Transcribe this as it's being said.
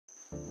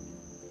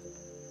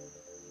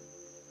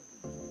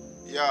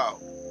Yo,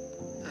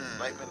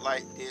 make me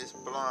like this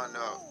blonde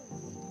up.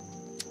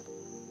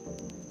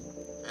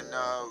 And I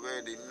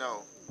already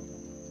know.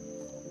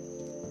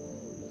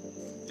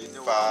 You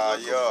know what I'm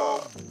looking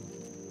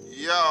for?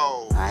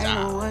 Yo. I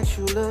know what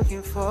you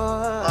looking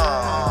for.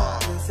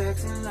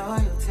 Sex and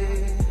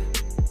loyalty.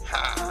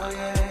 Oh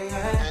yeah,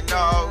 yeah. And I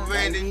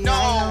already baby, know.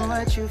 I know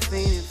what you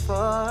feeling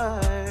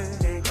for.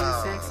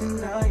 Sex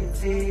and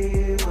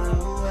loyalty.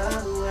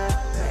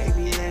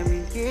 Baby, let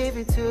me give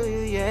it to you,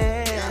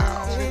 yeah.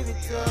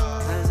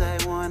 Cause I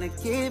wanna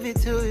give it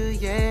to you,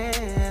 yeah.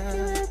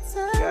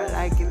 Girl,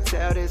 I can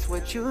tell that's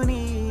what you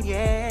need,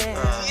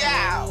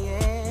 yeah.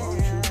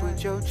 Won't you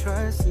put your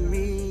trust in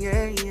me,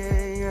 yeah,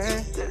 yeah,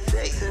 yeah.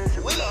 Sex and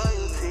some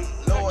loyalty.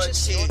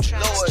 Loyalty,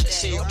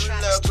 loyalty,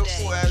 I'm looking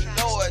for a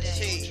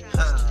loyalty.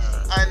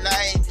 And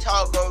I ain't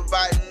talking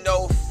about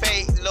no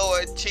fake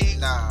loyalty.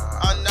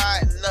 I'm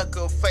not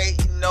looking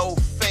fake, no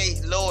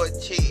fake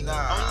loyalty.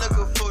 I'm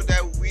looking for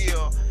that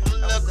real.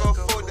 I'm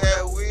looking for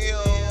that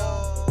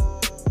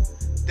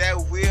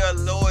real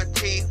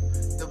loyalty.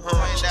 The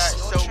point that's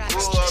so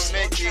good,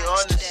 make you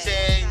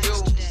understand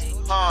you.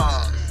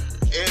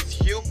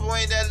 If you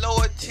bring that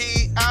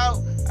loyalty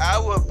out, I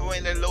will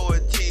bring the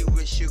loyalty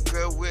with you,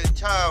 girl. With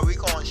time, we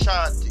gon'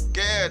 shine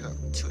together.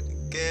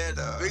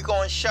 We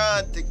gon'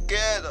 shine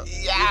together.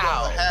 We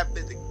gon'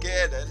 happy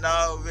together, and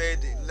I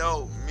already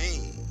know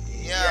me.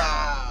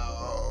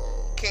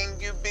 Can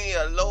you be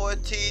a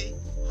loyalty?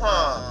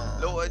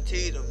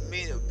 Loyalty to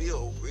me to be a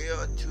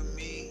real to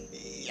me.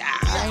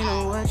 I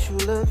know what you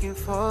looking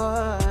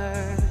for.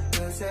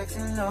 Good sex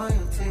and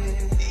loyalty.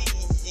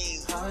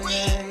 Oh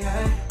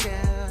yeah,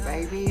 yeah.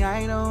 Baby,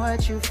 I know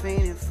what you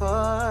feeling for.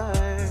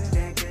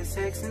 That good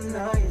sex and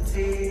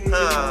loyalty.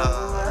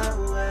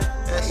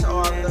 That's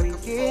all I'm looking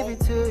for. Give it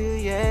to you,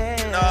 yeah.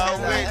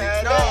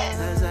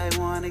 Cause I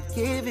wanna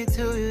give it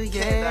to you,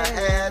 yeah. Can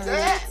I have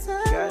that?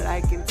 Girl,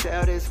 I can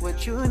tell that's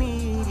what you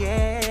need,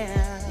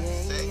 yeah.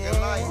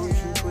 Won't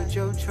you put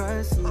your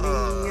trust in me,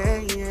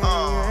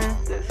 yeah.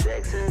 The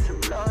sex and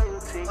some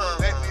loyalty.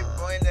 Let me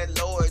bring that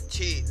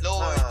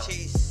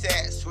loyalty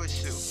sex with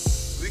you.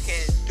 We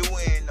can do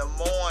it in the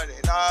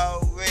morning, I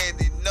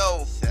already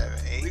know. 7,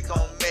 8. We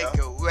gon' make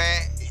it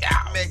wet,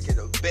 make it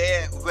a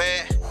bad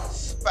wet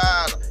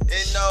spider.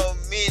 You know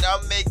me,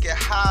 I make it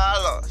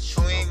holler.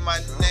 Swing my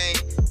name,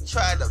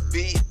 try to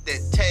beat the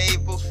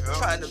table,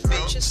 try to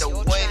beat the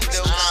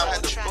window, try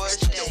to push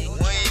the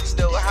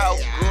window. How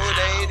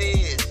good it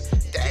is.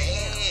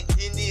 Damn,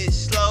 you need to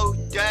slow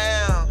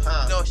down.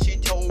 No, she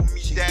told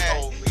me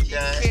that. She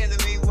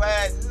killing me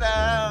right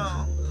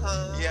now.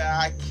 Yeah,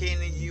 I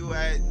killing you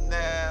right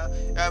now.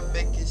 I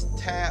make it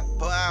tap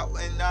out,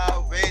 and I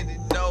already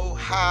know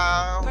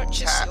how.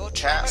 Purchase your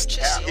tracks.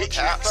 Hit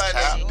you from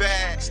the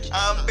back.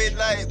 I'm be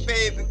like,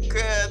 baby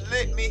girl,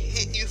 let me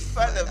hit you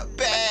from the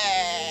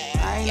back.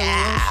 I know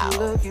what you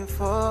looking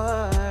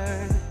for.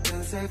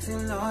 Good sex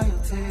and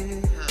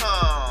loyalty.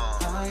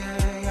 Oh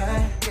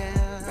yeah.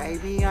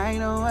 Baby, I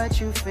know what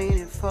you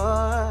feeling for.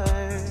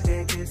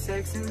 That good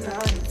sex and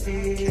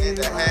loyalty. Can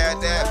I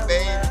have that,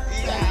 baby?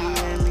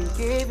 Let me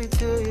give it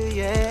to you,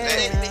 yeah.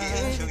 Let me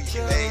give it to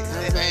you,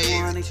 baby.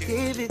 I wanna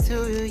give it to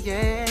you,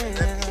 yeah.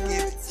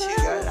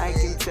 Girl, I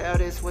can tell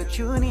that's what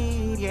you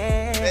need,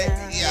 yeah.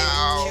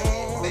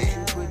 Won't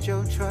you put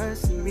your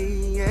trust in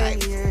me, yeah.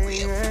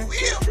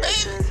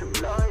 Sex and some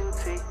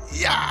loyalty.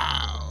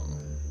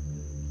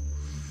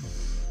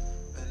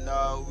 And I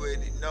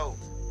already know.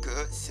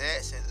 Good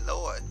sex and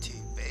loyalty,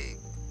 baby.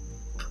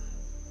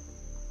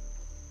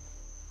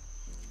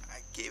 I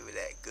give it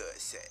that good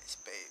sex,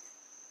 baby.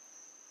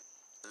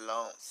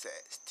 Long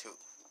sex, too.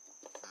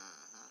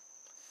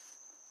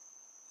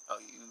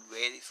 Are you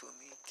ready for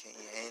me? Can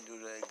you handle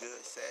that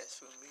good sex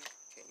for me?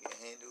 Can you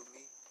handle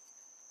me?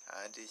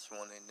 I just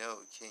want to know,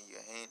 can you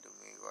handle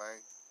me,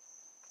 right?